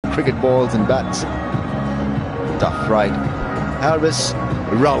cricket balls and bats. Tough ride. Harris,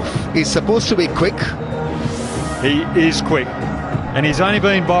 Rauf is supposed to be quick. He is quick, and he's only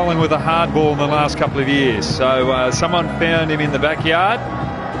been bowling with a hard ball in the last couple of years. So someone found him in the backyard,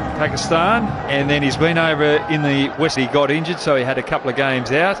 Pakistan, and then he's been over in the West. He got injured, so he had a couple of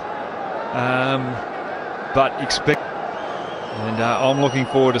games out. But expect, and I'm looking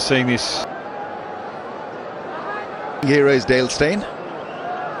forward to seeing this. Here is Dale Steyn.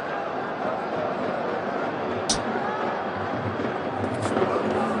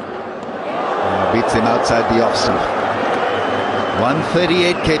 Beats him outside the off stump.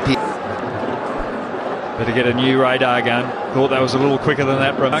 138 kp. Better get a new radar gun. Thought that was a little quicker than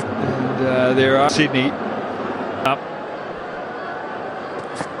that, Rauf. And there are Sydney up.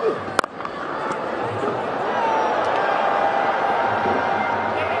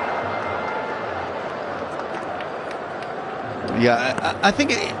 Yeah, I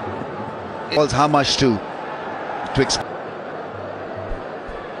think it was how much to expect.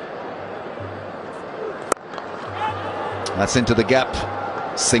 That's into the gap.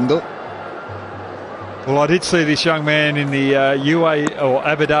 Single. Well, I did see this young man in the UA or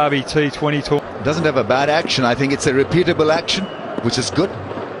Abu Dhabi T20 tour. Doesn't have a bad action. I think it's a repeatable action, which is good.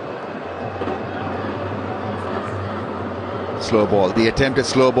 Slow ball. The attempted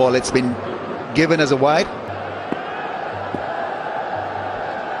slow ball, it's been given as a wide.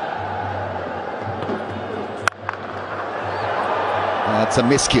 That's a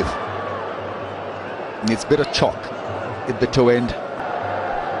miscue. It's a bit of chalk at the toe end.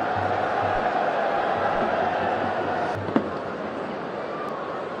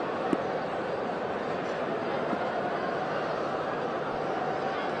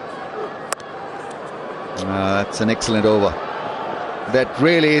 That's an excellent over. That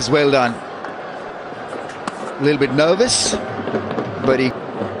really is well done. A little bit nervous, but he...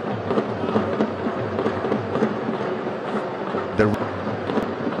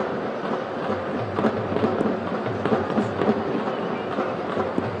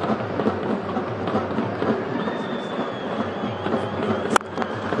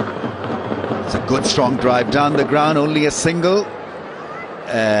 It's a good strong drive down the ground, only a single.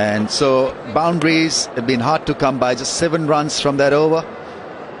 And so boundaries have been hard to come by. Just 7 runs from that over.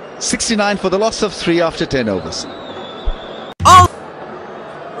 69 for the loss of 3 after 10 overs.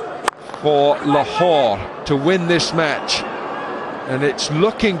 For Lahore to win this match, and it's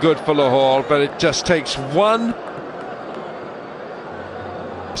looking good for Lahore, but it just takes one.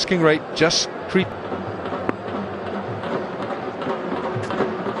 Asking rate just creep.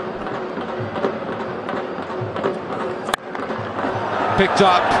 Picked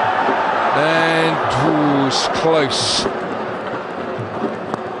up, and it's close.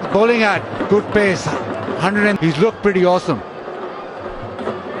 Bowling at good pace, 100, and he's looked pretty awesome.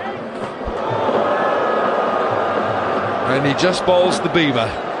 And he just bowls the beamer.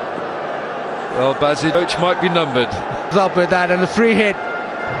 Well, Bazid coach might be numbered. Up with that and a free hit,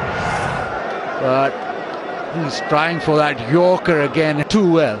 but he's trying for that Yorker again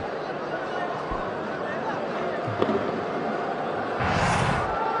too well.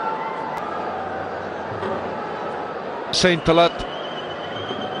 Saint Talat.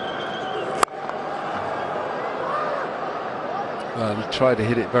 Well, he tried to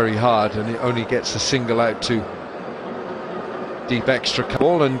hit it very hard, and it only gets a single out to deep extra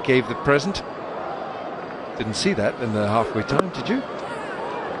ball and gave the present. Didn't see that in the halfway time, did you?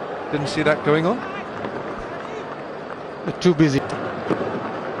 Didn't see that going on? They're too busy.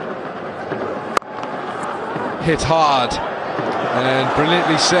 Hit hard and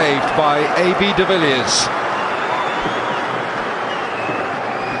brilliantly saved by A.B. de Villiers.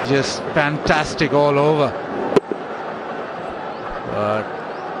 Just fantastic all over. But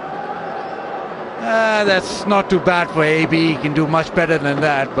that's not too bad for AB. He can do much better than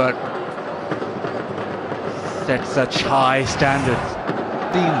that, but set such high standards.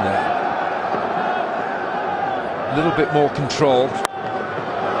 Been there. A little bit more control.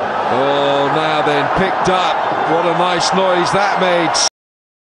 Oh, now then, picked up. What a nice noise that made.